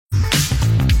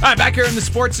All right, back here in the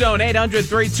Sports Zone,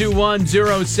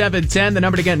 800-321-0710, the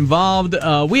number to get involved.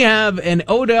 We have an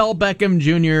Odell Beckham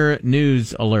Jr.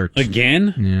 news alert.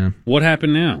 Again? Yeah. What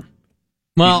happened now?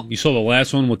 Well, you saw the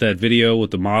last one with that video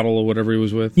with the model or whatever he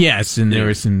was with? Yes, and there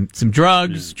was some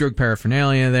drugs, drug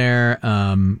paraphernalia there.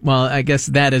 Well, I guess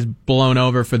that is blown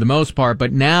over for the most part,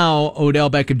 but now Odell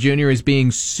Beckham Jr. is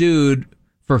being sued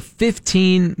for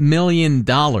 $15 million.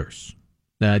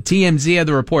 TMZ had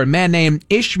the report. A man named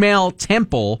Ishmael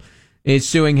Temple is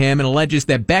suing him and alleges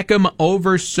that Beckham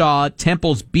oversaw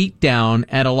Temple's beatdown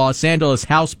at a Los Angeles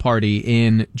house party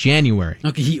in January.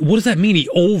 Okay, what does that mean? He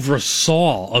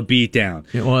oversaw a beatdown.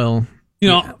 Well,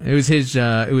 it was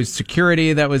it was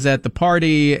security that was at the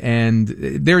party, and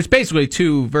there's basically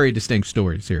two very distinct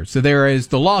stories here. So there is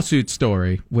the lawsuit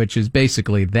story, which is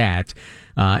basically that.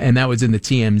 And that was in the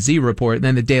TMZ report. And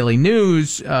then the Daily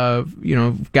News, got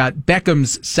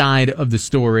Beckham's side of the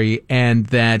story, and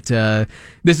that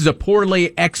this is a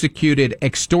poorly executed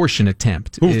extortion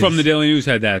attempt. Who from the Daily News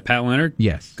had that? Pat Leonard?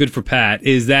 Yes. Good for Pat.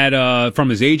 Is that from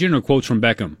his agent or quotes from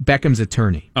Beckham? Beckham's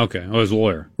attorney. Okay, his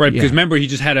lawyer. Right, because remember, he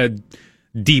just had to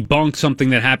debunk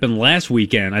something that happened last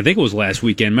weekend. I think it was last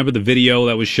weekend. Remember the video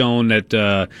that was shown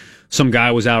that some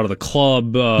guy was out of the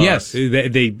club? Yes.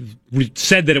 They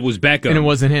said that it was Beckham. And it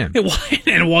wasn't him. It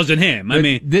wasn't him. But I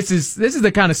mean, this is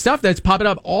the kind of stuff that's popping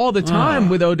up all the time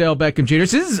with Odell Beckham Jr.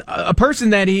 So this is a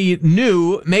person that he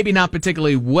knew, maybe not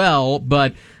particularly well,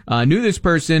 but knew this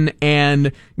person.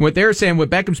 And what they're saying, what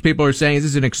Beckham's people are saying, is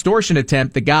this is an extortion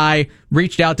attempt. The guy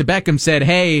reached out to Beckham, said,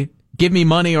 "Hey, give me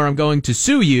money or I'm going to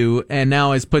sue you," and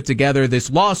now has put together this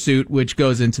lawsuit, which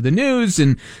goes into the news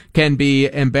and can be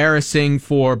embarrassing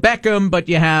for Beckham, but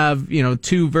you have,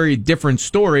 two very different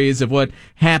stories of what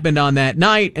happened on that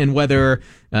night and whether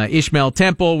Ishmael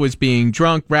Temple was being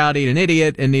drunk, rowdy, and an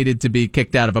idiot and needed to be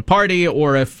kicked out of a party,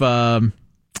 or if, Beckham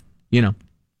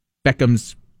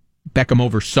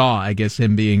oversaw, I guess,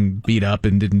 him being beat up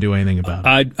and didn't do anything about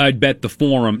it. I'd bet the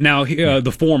former. Now,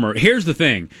 the former. Here's the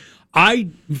thing.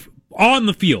 On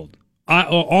the field,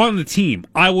 on the team,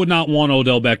 I would not want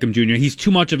Odell Beckham Jr. He's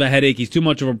too much of a headache. He's too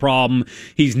much of a problem.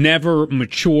 He's never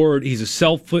matured. He's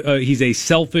a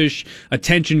selfish,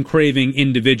 attention-craving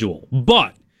individual.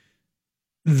 But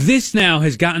this now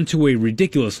has gotten to a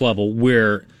ridiculous level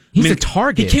where he's a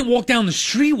target. He can't walk down the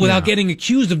street without getting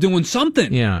accused of doing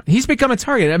something. Yeah, he's become a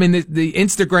target. I mean, the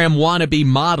Instagram wannabe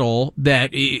model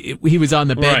that he was on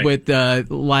the bed with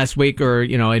last week, or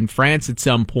in France at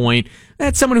some point.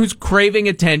 That's someone who's craving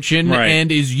attention and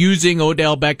is using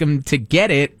Odell Beckham to get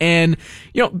it. And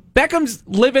Beckham's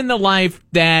living the life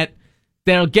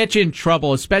that'll get you in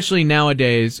trouble, especially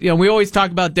nowadays. We always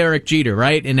talk about Derek Jeter,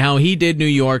 right? And how he did New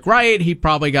York right. He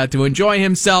probably got to enjoy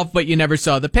himself, but you never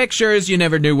saw the pictures. You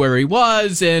never knew where he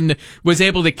was and was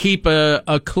able to keep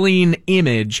a clean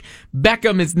image.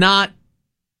 Beckham is not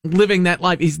living that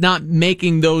life. He's not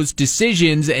making those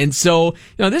decisions. And so,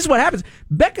 this is what happens.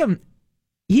 Beckham,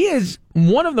 he is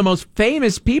one of the most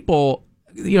famous people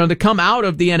to come out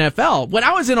of the NFL. When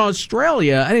I was in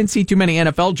Australia, I didn't see too many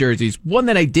NFL jerseys. One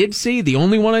that I did see, the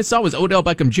only one I saw, was Odell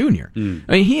Beckham Jr. I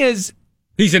mean, he's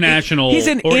an international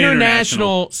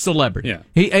celebrity.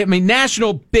 Yeah.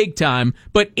 National big time,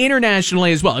 but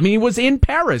internationally as well. I mean, he was in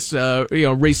Paris,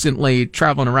 recently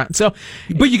traveling around. So,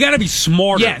 but you got to be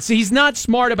smarter. Yes, he's not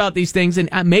smart about these things, and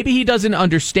maybe he doesn't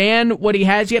understand what he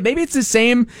has yet. Maybe it's the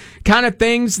same kind of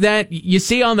things that you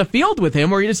see on the field with him,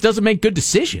 where he just doesn't make good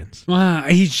decisions.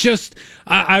 He's just.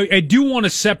 I do want to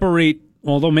separate,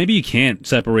 although maybe you can't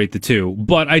separate the two,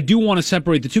 but I do want to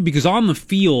separate the two because on the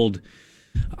field.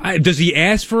 Does he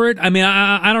ask for it? I mean,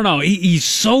 I don't know. He's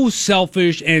so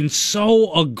selfish and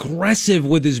so aggressive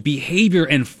with his behavior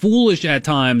and foolish at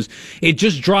times. It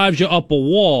just drives you up a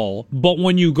wall. But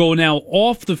when you go now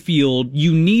off the field,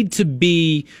 you need to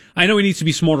be, I know he needs to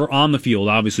be smarter on the field,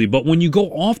 obviously, but when you go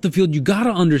off the field, you got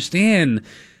to understand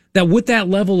that with that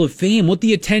level of fame, with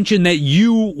the attention that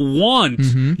you want,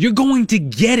 you're going to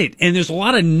get it. And there's a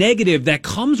lot of negative that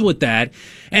comes with that.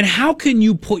 And how can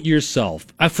you put yourself,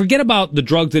 I forget about the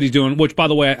drugs that he's doing, which, by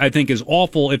the way, I think is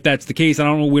awful if that's the case.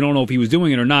 We don't know if he was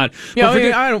doing it or not.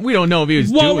 Yeah, we don't know if he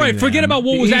was doing it. Well, right, forget about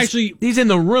what was actually... He's in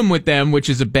the room with them, which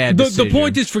is a bad decision. The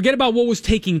point is, forget about what was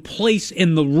taking place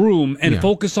in the room and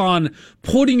focus on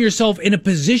putting yourself in a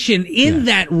position in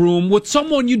that room with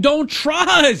someone you don't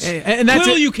trust. And that's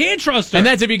clearly you can't trust her. And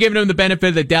that's if you're giving him the benefit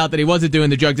of the doubt that he wasn't doing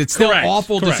the drugs. It's still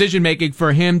awful decision-making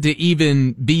for him to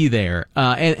even be there.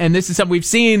 And this is something we've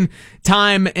seen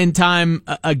time and time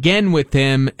again with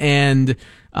him. And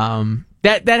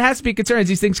That has to be a concern as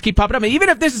these things keep popping up. And even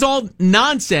if this is all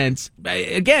nonsense,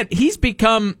 again, he's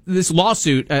become this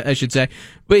lawsuit, I should say,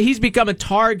 but he's become a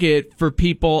target for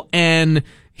people, and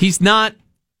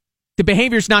the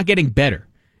behavior's not getting better.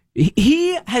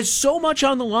 He has so much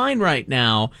on the line right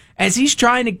now as he's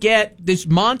trying to get this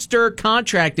monster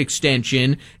contract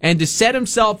extension and to set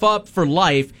himself up for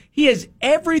life. He has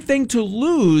everything to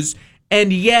lose,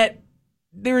 and yet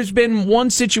there's been one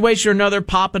situation or another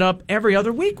popping up every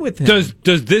other week with him.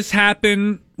 Does this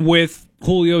happen with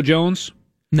Julio Jones?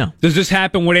 No. Does this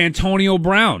happen with Antonio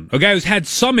Brown? A guy who's had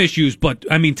some issues, but,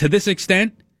 I mean, to this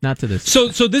extent? Not to this.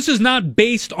 So this is not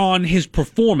based on his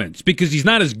performance, because he's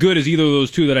not as good as either of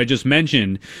those two that I just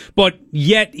mentioned, but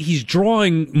yet he's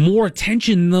drawing more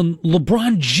attention than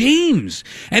LeBron James,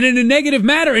 and in a negative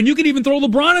manner. And you can even throw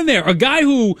LeBron in there, a guy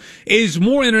who is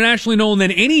more internationally known than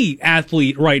any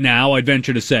athlete right now, I'd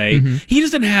venture to say. Mm-hmm. He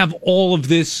doesn't have all of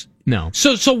this. No.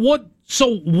 So what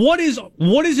is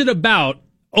it about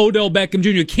Odell Beckham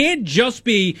Jr.? Can't just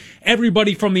be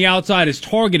everybody from the outside is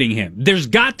targeting him. There's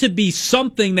got to be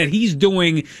something that he's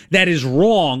doing that is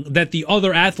wrong that the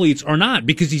other athletes are not,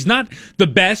 because he's not the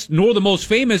best nor the most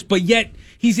famous, but yet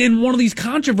he's in one of these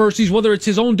controversies, whether it's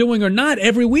his own doing or not,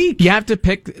 every week. You have to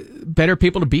pick better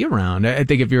people to be around, I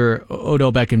think, if you're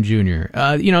Odell Beckham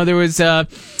Jr. There was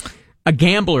a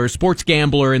gambler, sports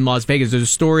gambler in Las Vegas. There's a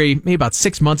story maybe about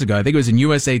 6 months ago. I think it was in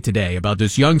USA Today about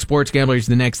this young sports gambler. He's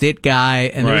the next it guy,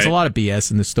 and there was a lot of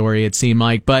BS in the story, it seemed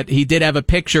like. But he did have a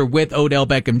picture with Odell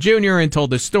Beckham Jr. and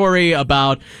told the story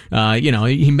about,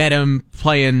 he met him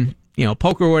playing,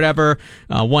 poker or whatever,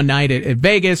 one night at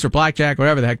Vegas or blackjack, or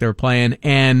whatever the heck they were playing,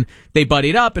 and they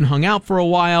buddied up and hung out for a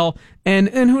while. And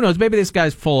who knows, maybe this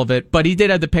guy's full of it, but he did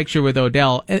have the picture with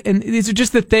Odell. And these are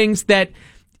just the things that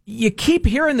you keep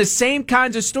hearing, the same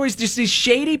kinds of stories, just these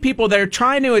shady people that are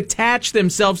trying to attach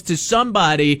themselves to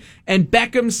somebody, and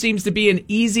Beckham seems to be an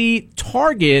easy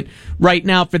target right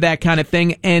now for that kind of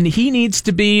thing, and he needs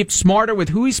to be smarter with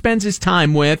who he spends his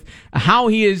time with, how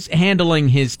he is handling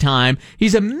his time.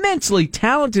 He's immensely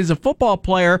talented as a football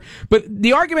player, but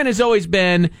the argument has always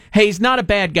been, hey, he's not a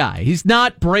bad guy. He's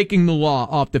not breaking the law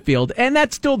off the field, and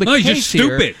that's still the case he's just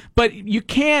stupid. Here. But you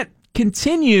can't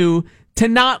continue to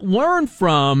not learn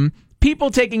from people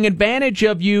taking advantage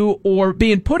of you or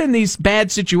being put in these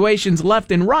bad situations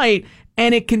left and right,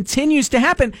 and it continues to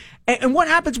happen. And what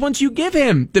happens once you give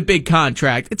him the big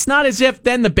contract? It's not as if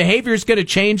then the behavior is going to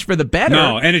change for the better.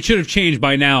 No, and it should have changed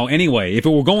by now anyway. If it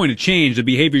were going to change, the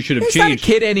behavior should have changed. He's not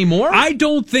a kid anymore. I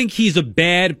don't think he's a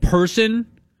bad person.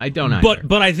 I don't either.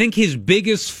 But I think his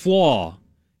biggest flaw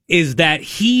is that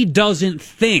he doesn't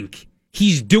think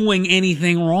he's doing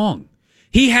anything wrong.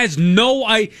 He has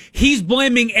he's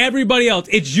blaming everybody else.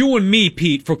 It's you and me,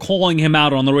 Pete, for calling him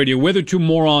out on the radio. We're the two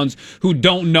morons who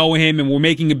don't know him, and we're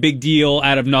making a big deal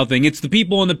out of nothing. It's the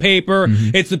people in the paper.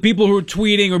 Mm-hmm. It's the people who are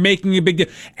tweeting or making a big deal.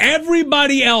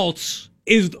 Everybody else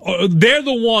they're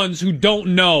the ones who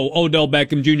don't know Odell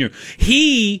Beckham Jr.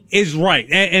 He is right.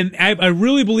 And I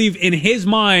really believe in his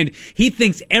mind, he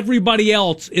thinks everybody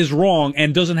else is wrong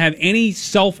and doesn't have any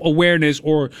self-awareness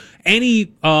or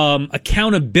any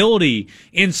accountability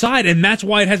inside. And that's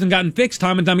why it hasn't gotten fixed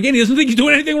time and time again. He doesn't think he's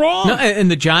doing anything wrong. No, and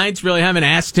the Giants really haven't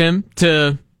asked him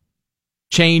to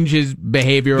change his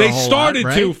behavior. They started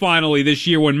to finally this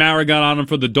year when Mara got on him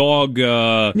for the dog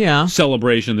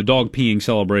celebration, the dog peeing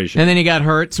celebration. And then he got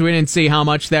hurt, so we didn't see how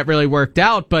much that really worked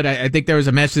out. But I think there was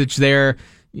a message there.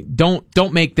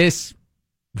 Don't make this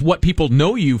what people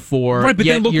know you for, right, but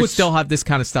yet then look you still have this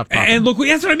kind of stuff popping. And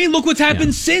that's what I mean. Look what's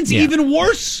happened since. Even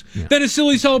worse than a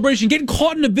silly celebration. Getting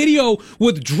caught in a video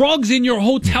with drugs in your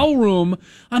hotel room.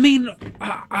 I mean,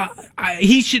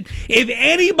 he should, if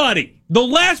anybody, the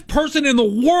last person in the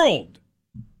world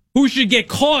who should get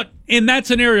caught in that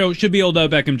scenario should be Odell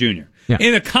Beckham Jr. Yeah.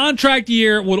 In a contract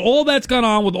year, with all that's gone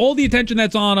on, with all the attention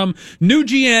that's on him, new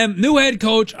GM, new head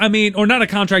coach, or not a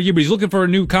contract year, but he's looking for a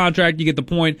new contract, you get the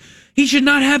point. He should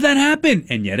not have that happen,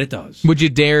 and yet it does. Would you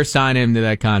dare sign him to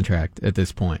that contract at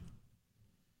this point?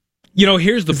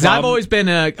 Here's the problem. I've always been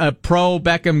a pro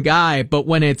Beckham guy, but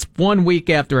when it's 1 week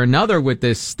after another with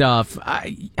this stuff,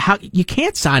 you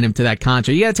can't sign him to that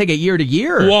contract. You got to take it year to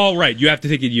year. Well, right, you have to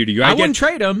take it year to year. I wouldn't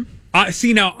trade him.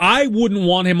 Now, I wouldn't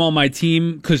want him on my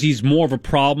team because he's more of a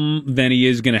problem than he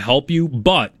is going to help you,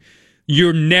 but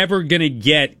you're never going to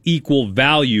get equal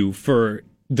value for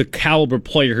the caliber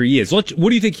player he is. What do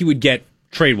you think he would get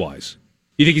trade-wise?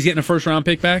 You think he's getting a first-round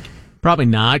pick back? Probably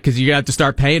not, because you're going to have to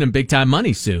start paying him big-time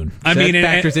money soon. So that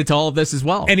factors into all of this as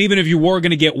well. And even if you were going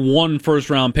to get one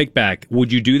first-round pick back,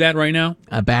 would you do that right now?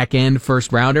 A back-end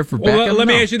first-rounder for Beckham? Well, let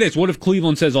me ask you this. What if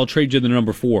Cleveland says, I'll trade you the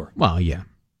number 4? Well, yeah.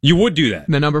 You would do that.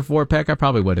 The number 4 pick, I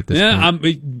probably would at this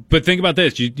point. But think about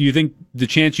this. Do you think the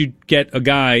chance you'd get a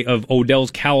guy of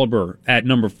Odell's caliber at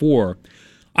number 4?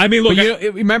 I mean, look.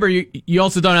 Remember, you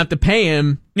also don't have to pay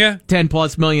him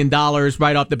 $10+ million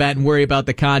right off the bat and worry about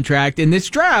the contract. In this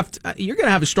draft, you're going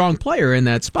to have a strong player in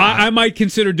that spot. I might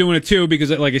consider doing it too because,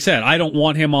 like I said, I don't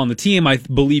want him on the team. I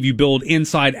believe you build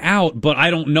inside out, but I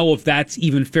don't know if that's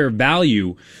even fair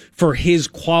value for his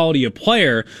quality of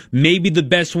player. Maybe the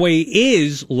best way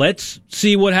is let's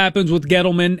see what happens with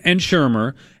Gettleman and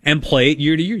Shermer and play it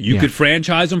year to year. You could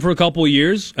franchise him for a couple of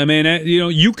years. I mean,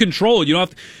 you control it. You don't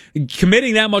have to.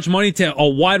 Committing that much money to a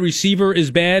wide receiver is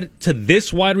bad. To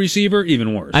this wide receiver,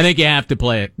 even worse. I think you have to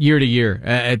play it year to year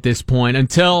at this point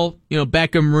until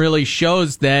Beckham really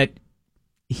shows that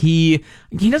he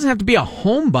doesn't have to be a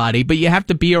homebody, but you have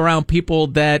to be around people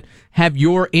that have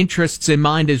your interests in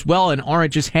mind as well and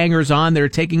aren't just hangers on that are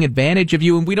taking advantage of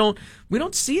you. And we don't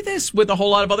see this with a whole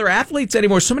lot of other athletes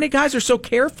anymore. So many guys are so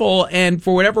careful, and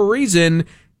for whatever reason,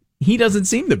 he doesn't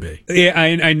seem to be. Yeah,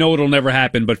 I know it'll never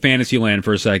happen, but Fantasyland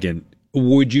for a second.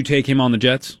 Would you take him on the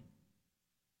Jets?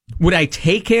 Would I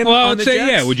take him on the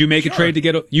Jets? Yeah. Would you make a trade to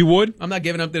get you would? I'm not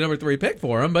giving up the number 3 pick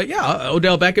for him, but yeah,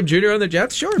 Odell Beckham Jr. on the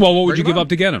Jets, sure. Well, what would you give up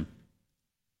to get him?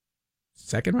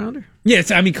 Second rounder? Yes,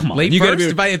 I mean, come on. Late first?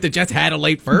 If the Jets had a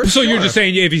late first? So you're just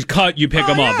saying if he's cut, you pick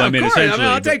him up. Yeah, I mean, essentially.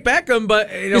 I'll take Beckham, but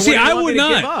see, I would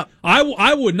not.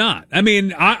 I would not. I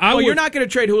mean, I would. You're not going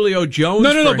to trade Julio Jones.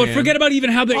 No. But forget about even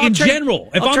how in general.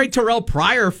 If I'll trade Terrell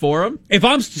Pryor for him.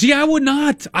 I would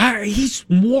not. He's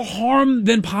more harm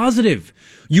than positive.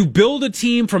 You build a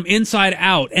team from inside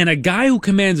out, and a guy who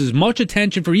commands as much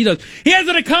attention for he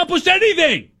hasn't accomplished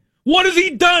anything. What has he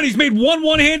done? He's made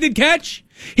one-handed catch.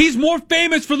 He's more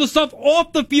famous for the stuff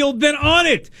off the field than on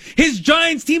it. His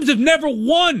Giants teams have never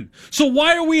won. So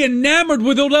why are we enamored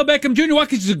with Odell Beckham Jr.? Why?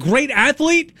 Because he's a great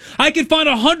athlete? I could find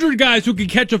 100 guys who can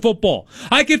catch a football.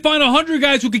 I could find 100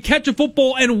 guys who can catch a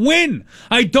football and win.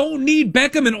 I don't need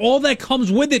Beckham and all that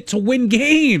comes with it to win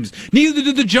games. Neither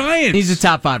do the Giants. He's a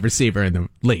top 5 receiver in the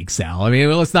league, Sal. I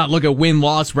mean, let's not look at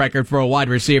win-loss record for a wide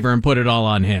receiver and put it all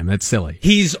on him. That's silly.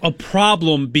 He's a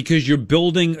problem because you're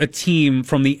building a team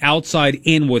from the outside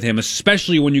in with him,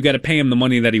 especially when you got to pay him the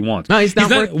money that he wants. No, he's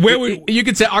not worth. You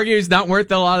could argue he's not worth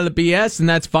a lot of the BS, and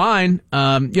that's fine.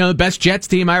 The best Jets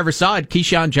team I ever saw had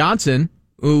Keyshawn Johnson,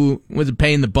 who was a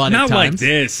pain in the butt not at times. Like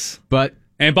this, but.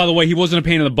 And by the way, he wasn't a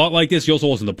pain in the butt like this. He also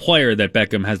wasn't the player that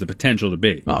Beckham has the potential to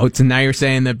be. Oh, so now you're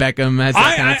saying that Beckham has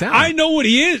that kind of talent. I know what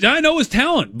he is. I know his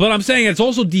talent. But I'm saying it's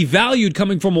also devalued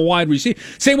coming from a wide receiver.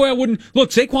 Same way I wouldn't...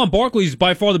 Look, Saquon Barkley is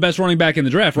by far the best running back in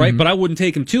the draft, right? Mm-hmm. But I wouldn't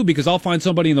take him too because I'll find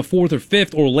somebody in the 4th or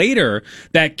 5th or later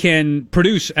that can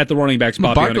produce at the running back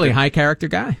spot. Barkley, high character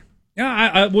guy.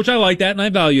 Yeah, which I like that and I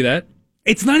value that.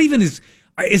 It's not even his...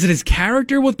 Is it his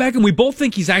character with Beckham? We both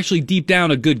think he's actually deep down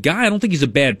a good guy. I don't think he's a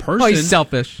bad person. Oh, he's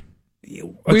selfish. We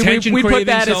put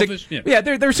that selfish.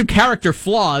 There's some character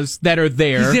flaws that are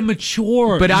there. He's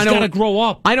immature. But he's got to grow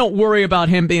up. I don't worry about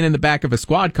him being in the back of a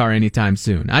squad car anytime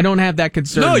soon. I don't have that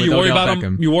concern. No, you worry about Beckham.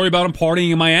 him. You worry about him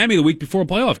partying in Miami the week before a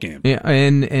playoff game. Yeah,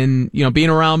 and being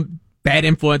around bad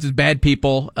influences, bad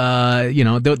people.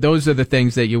 Those are the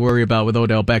things that you worry about with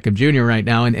Odell Beckham Jr. right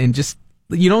now, and just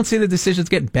you don't see the decisions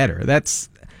getting better. That's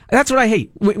what I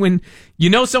hate. When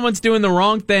someone's doing the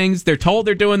wrong things, they're told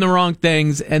they're doing the wrong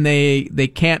things, and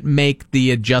they can't make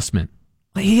the adjustment.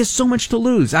 He has so much to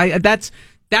lose. That's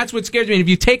what scares me. And if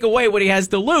you take away what he has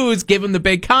to lose, give him the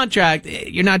big contract,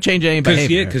 you're not changing any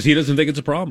behavior. Because he doesn't think it's a problem.